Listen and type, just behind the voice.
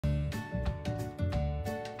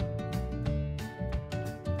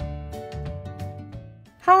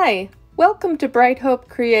Hi, welcome to Bright Hope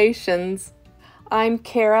Creations. I'm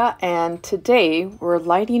Kara, and today we're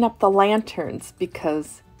lighting up the lanterns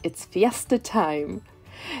because it's Fiesta time.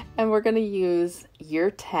 And we're going to use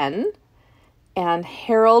Year 10 and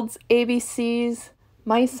Harold's ABCs,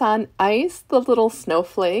 Mice on Ice, the little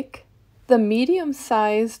snowflake, the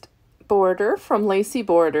medium-sized border from Lacy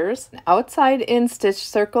Borders, outside in stitch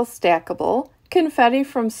circle stackable, confetti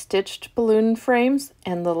from stitched balloon frames,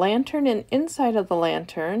 and the lantern and inside of the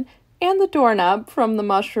lantern, and the doorknob from the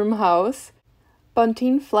mushroom house,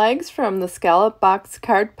 bunting flags from the scallop box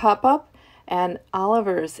card pop-up, and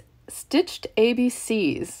Oliver's stitched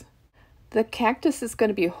ABCs. The cactus is going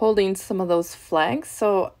to be holding some of those flags,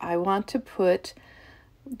 so I want to put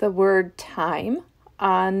the word time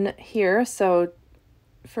on here. So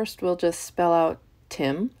first we'll just spell out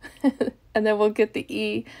Tim, and then we'll get the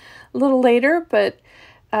E a little later, but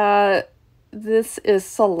this is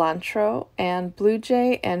cilantro and blue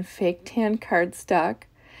jay and fake tan cardstock.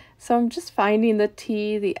 So I'm just finding the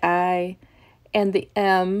T, the I, and the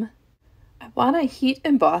M. I want to heat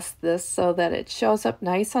emboss this so that it shows up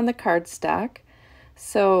nice on the cardstock.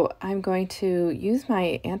 So I'm going to use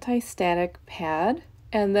my anti-static pad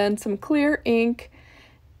and then some clear ink,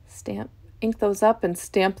 ink those up and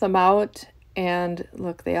stamp them out. And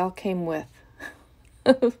look, they all came with.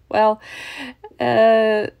 Well,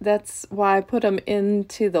 that's why I put them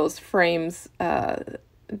into those frames,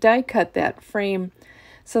 die cut that frame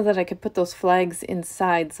so that I could put those flags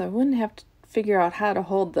inside so I wouldn't have to figure out how to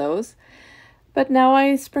hold those. But now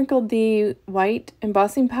I sprinkled the white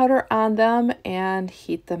embossing powder on them and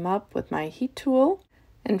heat them up with my heat tool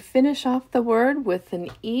and finish off the word with an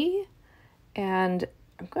E. And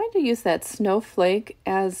I'm going to use that snowflake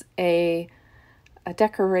as a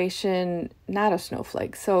decoration, not a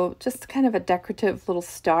snowflake, so just kind of a decorative little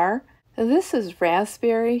star. This is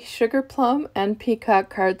raspberry, sugar plum, and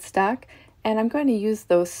peacock cardstock, and I'm going to use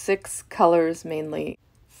those 6 colors mainly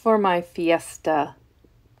for my Fiesta.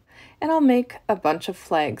 And I'll make a bunch of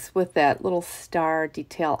flags with that little star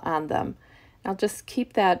detail on them. I'll just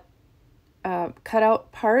keep that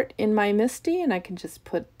cutout part in my MISTI, and I can just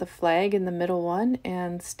put the flag in the middle one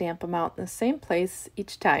and stamp them out in the same place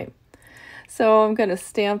each time. So I'm going to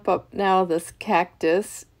stamp up now this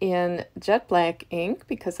cactus in jet black ink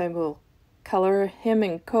because I will color him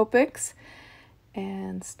in Copics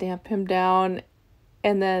and stamp him down.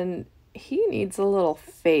 And then he needs a little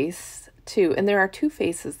face too. And there are 2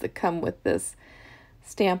 faces that come with this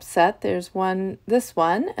stamp set. There's one, this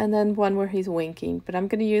one, and then one where he's winking. But I'm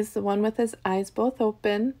going to use the one with his eyes both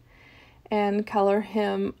open and color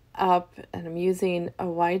him up. And I'm using a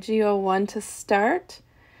YG01 to start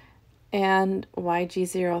and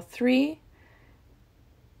YG03,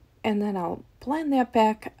 and then I'll blend that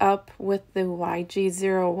back up with the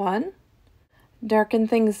YG01, darken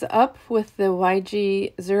things up with the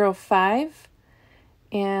YG05,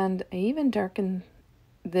 and I even darken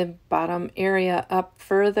the bottom area up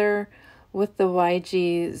further with the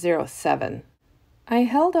YG07. I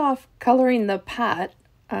held off coloring the pot.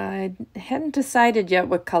 I hadn't decided yet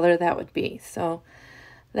what color that would be, so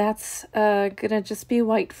that's gonna just be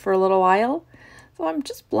white for a little while. So I'm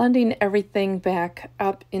just blending everything back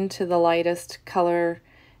up into the lightest color,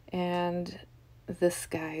 and this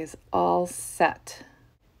guy is all set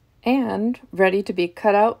and ready to be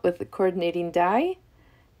cut out with the coordinating die.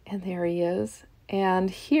 And there he is. And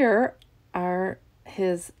here are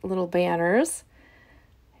his little banners.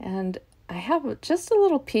 And I have just a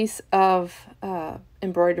little piece of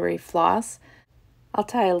embroidery floss. I'll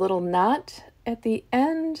tie a little knot at the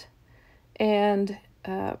end and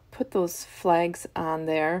put those flags on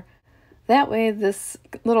there. That way this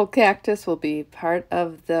little cactus will be part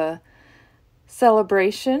of the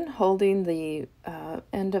celebration, holding the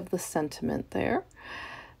end of the sentiment there.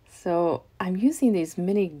 So I'm using these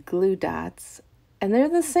mini glue dots, and they're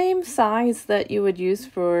the same size that you would use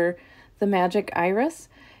for the magic iris,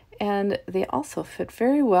 and they also fit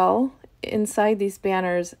very well inside these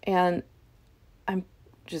banners. And I'm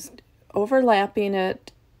just overlapping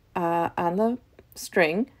it on the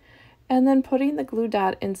string and then putting the glue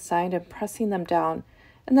dot inside and pressing them down,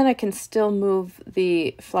 and then I can still move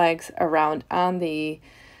the flags around on the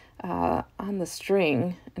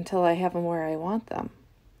string until I have them where I want them.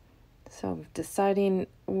 So I'm deciding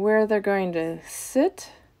where they're going to sit,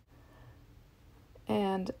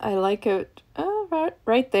 and I like it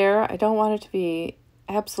right there. I don't want it to be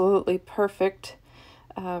absolutely perfect.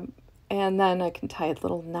 And then I can tie a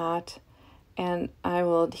little knot, and I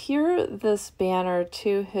will adhere this banner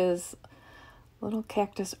to his little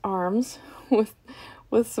cactus arms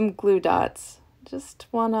with some glue dots. Just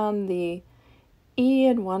one on the E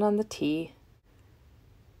and one on the T.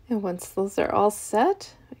 And once those are all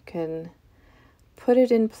set, we can put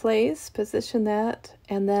it in place, position that,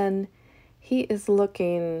 and then he is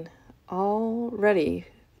looking all ready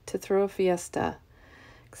to throw a fiesta,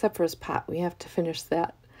 except for his pot. We have to finish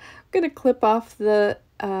that. I'm going to clip off the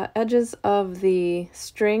edges of the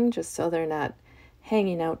string just so they're not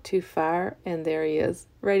hanging out too far, and there he is,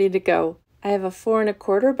 ready to go. I have a 4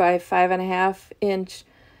 1/4 by 5.5 inch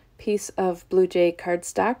piece of Blue Jay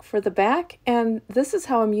cardstock for the back, and this is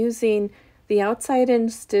how I'm using the outside in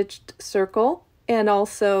stitched circle and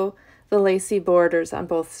also the lacy borders on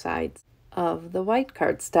both sides of the white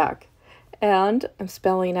cardstock. And I'm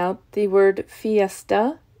spelling out the word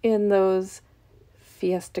Fiesta in those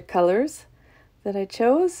Fiesta colors that I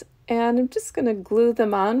chose, and I'm just going to glue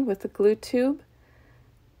them on with a glue tube.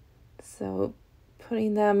 So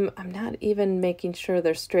putting them, I'm not even making sure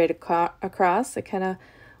they're straight across. I kind of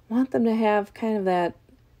want them to have kind of that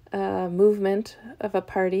movement of a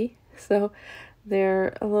party, so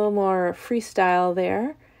they're a little more freestyle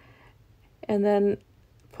there. And then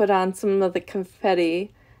put on some of the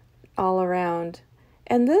confetti all around.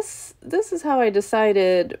 And this is how I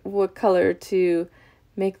decided what color to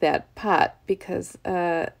make that pot, because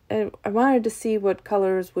I wanted to see what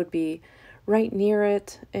colors would be right near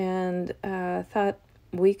it, and thought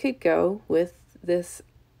we could go with this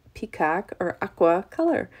peacock or aqua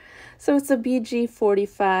color. So it's a BG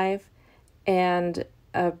 45 and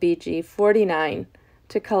a BG 49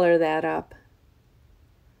 to color that up.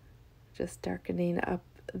 Just darkening up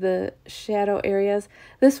the shadow areas.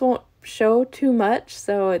 This won't show too much,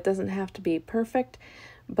 so it doesn't have to be perfect,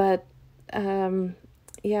 but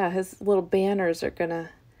yeah, his little banners are gonna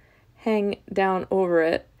hang down over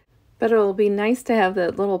it, but it'll be nice to have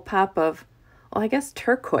that little pop of, well, I guess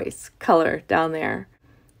turquoise color down there.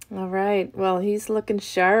 All right, well, he's looking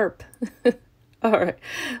sharp. All right,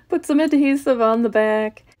 put some adhesive on the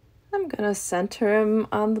back. I'm gonna center him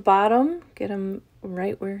on the bottom, get him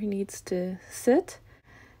right where he needs to sit.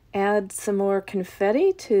 Add some more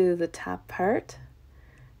confetti to the top part.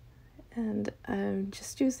 And I'm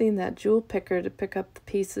just using that jewel picker to pick up the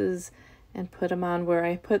pieces and put them on where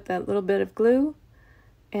I put that little bit of glue.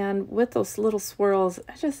 And with those little swirls,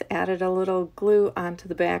 I just added a little glue onto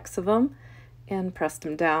the backs of them and pressed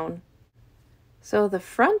them down. So the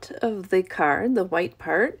front of the card, the white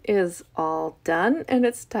part, is all done, and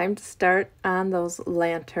it's time to start on those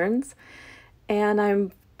lanterns. And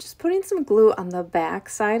I'm just putting some glue on the back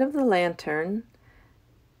side of the lantern,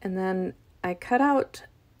 and then I cut out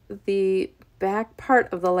the back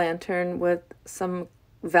part of the lantern with some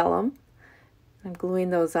vellum. I'm gluing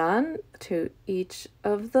those on to each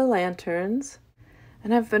of the lanterns.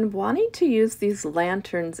 And I've been wanting to use these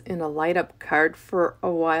lanterns in a light up card for a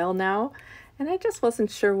while now, and I just wasn't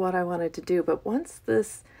sure what I wanted to do. But once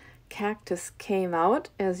this cactus came out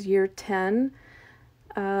as year 10,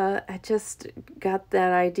 I just got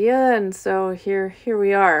that idea, and so here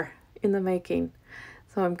we are in the making.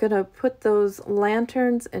 So I'm gonna put those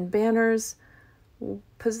lanterns and banners,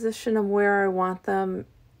 position them where I want them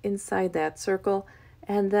inside that circle,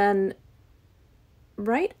 and then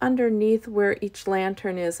right underneath where each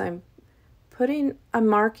lantern is, I'm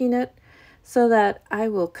marking it so that I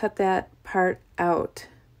will cut that part out.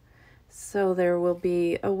 So there will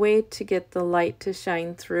be a way to get the light to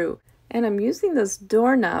shine through. And I'm using this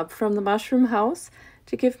doorknob from the mushroom house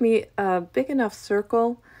to give me a big enough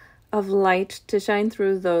circle of light to shine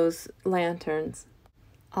through those lanterns.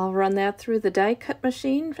 I'll run that through the die cut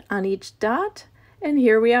machine on each dot, and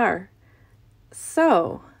here we are.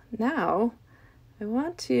 So now I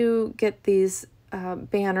want to get these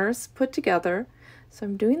banners put together. So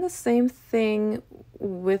I'm doing the same thing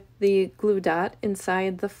with the glue dot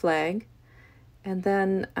inside the flag. And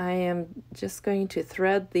then I am just going to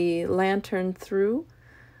thread the lantern through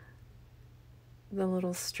the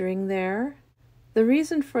little string there. The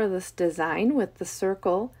reason for this design with the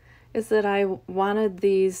circle is that I wanted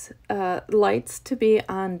these lights to be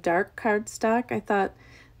on dark cardstock. I thought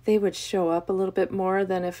they would show up a little bit more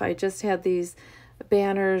than if I just had these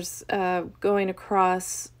banners going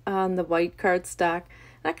across on the white cardstock.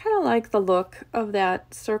 And I kind of like the look of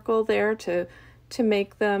that circle there to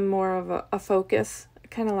make them more of a focus,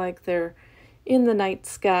 kind of like they're in the night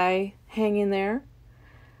sky hanging there.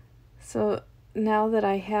 So now that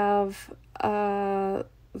I have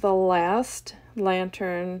the last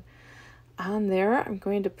lantern on there, I'm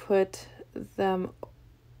going to put them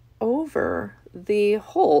over the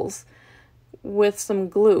holes with some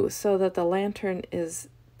glue so that the lantern is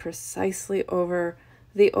precisely over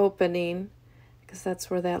the opening, because that's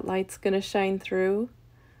where that light's going to shine through.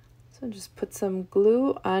 So just put some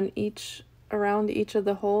glue on around each of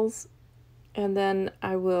the holes and then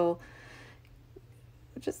I will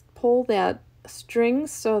just pull that string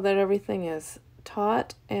so that everything is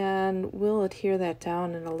taut, and we'll adhere that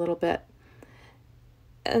down in a little bit.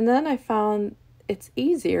 And then I found it's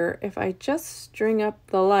easier if I just string up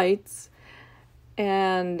the lights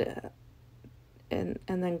and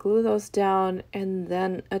then glue those down and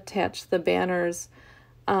then attach the banners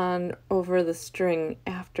on over the string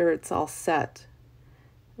after it's all set.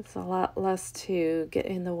 It's a lot less to get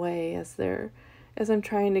in the way as I'm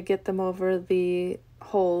trying to get them over the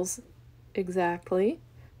holes exactly.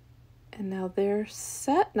 And now they're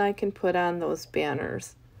set and I can put on those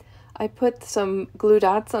banners. I put some glue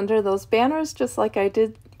dots under those banners just like I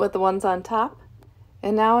did with the ones on top.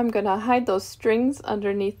 And now I'm going to hide those strings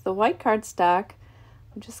underneath the white cardstock.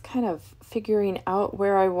 I'm just kind of figuring out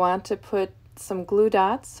where I want to put some glue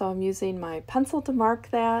dots, so I'm using my pencil to mark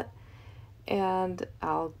that, and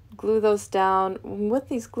I'll glue those down. With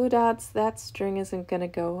these glue dots, that string isn't going to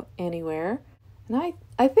go anywhere. And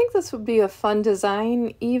I think this would be a fun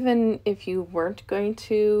design even if you weren't going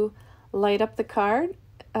to light up the card,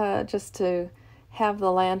 just to have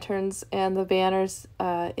the lanterns and the banners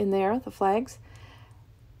in there, the flags.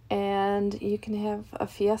 And you can have a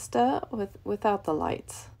fiesta without the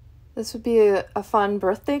lights. This would be a fun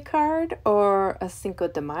birthday card or a Cinco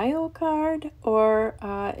de Mayo card, or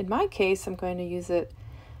in my case, I'm going to use it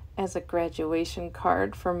as a graduation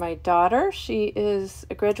card for my daughter. She is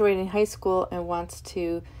graduating high school and wants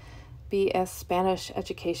to be a Spanish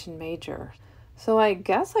education major. So I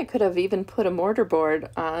guess I could have even put a mortar board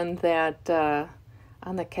on that,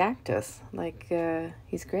 on the cactus, like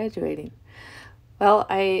he's graduating. Well,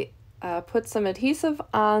 I put some adhesive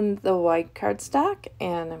on the white cardstock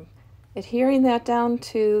and I'm adhering that down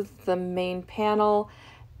to the main panel,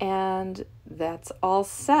 and that's all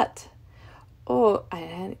set. Oh,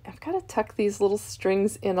 I've got to tuck these little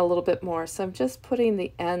strings in a little bit more, so I'm just putting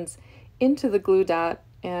the ends into the glue dot,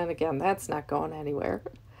 and again, that's not going anywhere.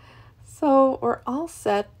 So we're all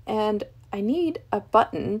set, and I need a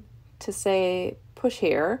button to say push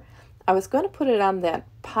here. I was going to put it on that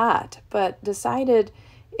pot, but decided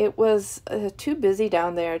it was too busy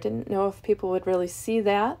down there. I didn't know if people would really see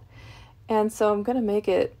that. And so I'm going to make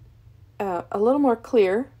it a little more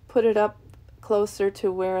clear, put it up closer to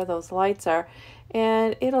where those lights are,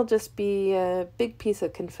 and it'll just be a big piece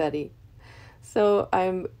of confetti. So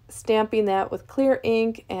I'm stamping that with clear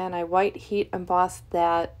ink, and I white heat embossed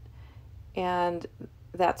that, and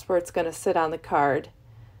that's where it's going to sit on the card.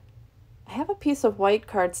 I have a piece of white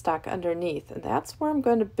cardstock underneath, and that's where I'm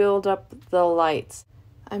going to build up the lights.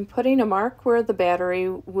 I'm putting a mark where the battery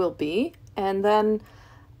will be, and then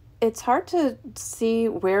it's hard to see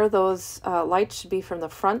where those lights should be from the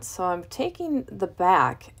front, so I'm taking the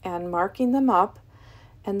back and marking them up,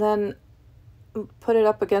 and then put it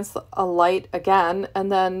up against a light again,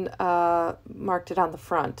 and then marked it on the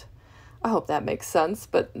front. I hope that makes sense,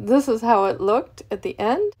 but this is how it looked at the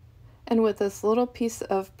end. And with this little piece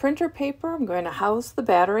of printer paper, I'm going to house the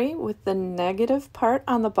battery with the negative part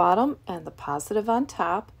on the bottom and the positive on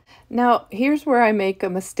top. Now, here's where I make a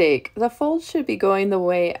mistake. The fold should be going the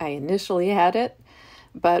way I initially had it,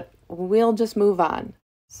 but we'll just move on.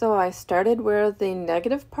 So I started where the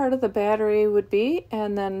negative part of the battery would be,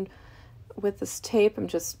 and then with this tape, I'm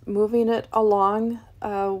just moving it along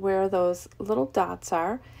where those little dots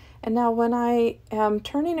are. And now when I am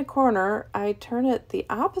turning a corner, I turn it the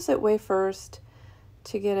opposite way first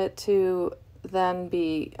to get it to then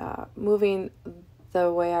be moving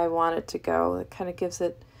the way I want it to go. It kind of gives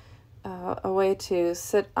it a way to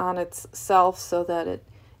sit on itself so that it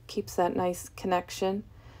keeps that nice connection.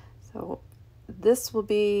 So this will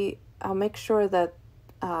be, I'll make sure that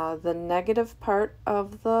the negative part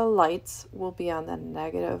of the lights will be on the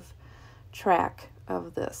negative track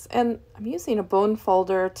of this. And I'm using a bone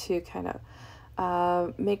folder to kind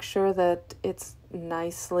of make sure that it's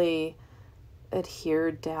nicely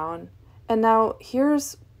adhered down. And now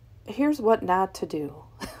here's what not to do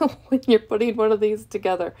when you're putting one of these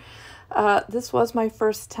together. This was my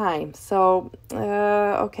first time, so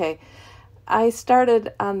okay. I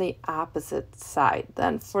started on the opposite side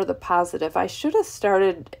then for the positive. I should have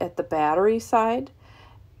started at the battery side,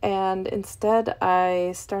 and instead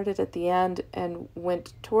I started at the end and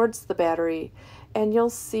went towards the battery, and you'll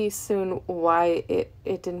see soon why it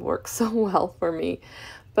didn't work so well for me.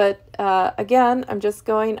 But again, I'm just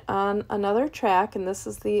going on another track, and this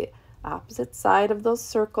is the opposite side of those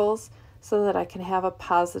circles so that I can have a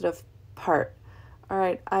positive part. All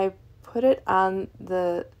right, I put it on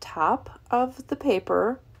the top of the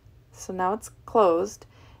paper, so now it's closed.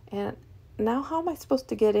 And now how am I supposed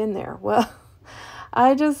to get in there? Well,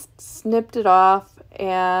 I just snipped it off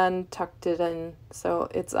and tucked it in so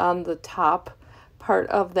it's on the top part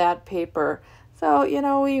of that paper. So, you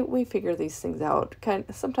know, we figure these things out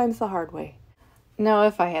sometimes the hard way. Now,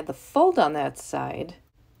 if I had the fold on that side,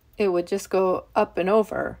 it would just go up and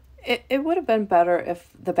over. It would have been better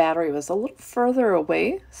if the battery was a little further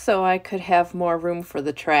away so I could have more room for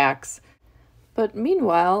the tracks. But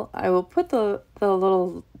meanwhile, I will put the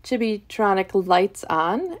little Chibitronic lights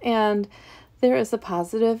on, and there is a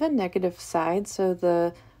positive and negative side. So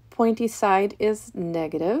the pointy side is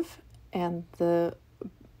negative, and the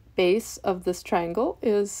base of this triangle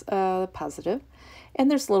is positive.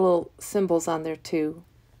 And there's little symbols on there too.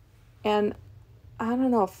 And I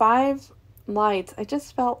don't know, 5 lights. I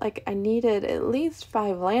just felt like I needed at least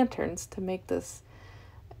 5 lanterns to make this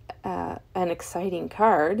an exciting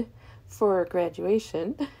card for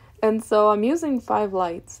graduation. And so I'm using 5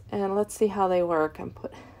 lights, and let's see how they work.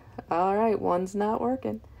 All right, one's not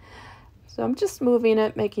working. So I'm just moving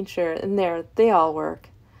it, making sure, and there, they all work.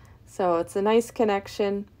 So it's a nice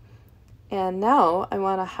connection. And now I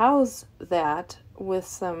want to house that with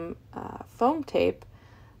some foam tape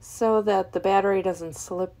so that the battery doesn't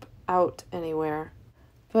slip out anywhere.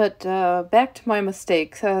 But back to my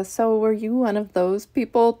mistake. So were you one of those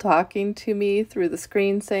people talking to me through the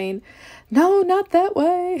screen saying, "No, not that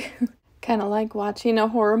way"? Kind of like watching a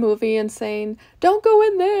horror movie and saying, "Don't go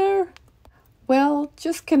in there." Well,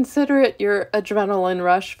 just consider it your adrenaline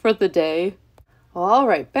rush for the day. Well, all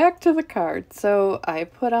right, back to the card. So I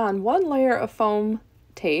put on 1 layer of foam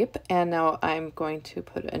tape, and now I'm going to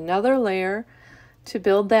put another layer to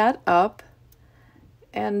build that up.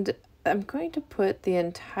 And I'm going to put the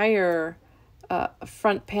entire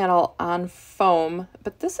front panel on foam,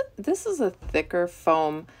 but this is a thicker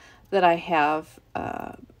foam that I have.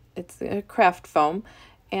 It's a craft foam,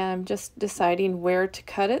 and I'm just deciding where to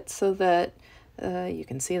cut it so that you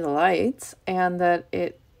can see the lights and that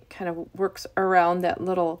it kind of works around that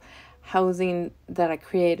little housing that I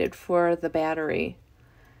created for the battery.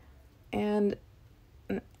 And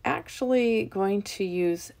I'm actually going to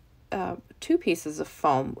use 2 pieces of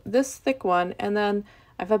foam, this thick one, and then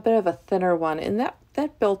I have a bit of a thinner one, and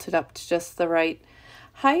that built it up to just the right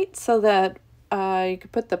height so that you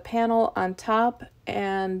could put the panel on top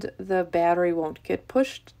and the battery won't get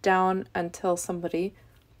pushed down until somebody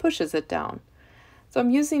pushes it down. So I'm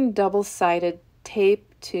using double-sided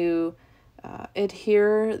tape to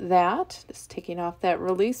adhere that, just taking off that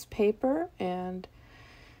release paper, and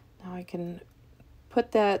now I can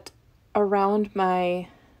put that around my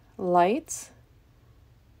lights,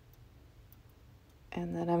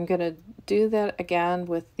 and then I'm gonna do that again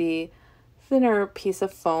with the thinner piece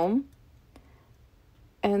of foam.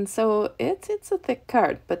 And so it's a thick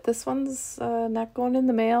card, but this one's not going in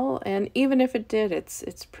the mail, and even if it did,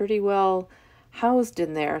 it's pretty well housed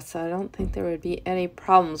in there, so I don't think there would be any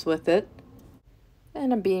problems with it.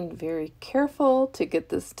 And I'm being very careful to get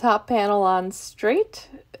this top panel on straight,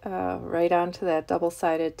 right onto that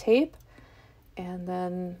double-sided tape, and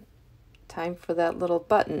then time for that little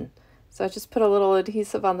button. So I just put a little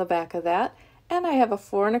adhesive on the back of that, and I have a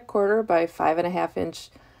 4 1/4 by 5.5 inch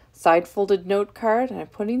side-folded note card, and I'm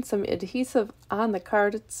putting some adhesive on the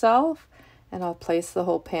card itself, and I'll place the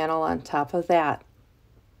whole panel on top of that.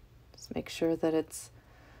 Just make sure that it's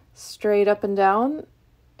straight up and down,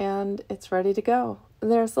 and it's ready to go.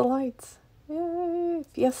 And there's the lights. Yay,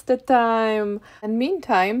 Fiesta time! And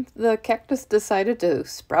meantime, the cactus decided to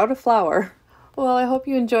sprout a flower. Well, I hope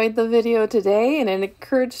you enjoyed the video today, and it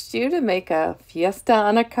encouraged you to make a Fiesta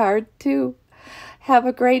on a card too. Have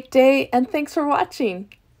a great day, and thanks for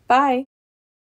watching. Bye!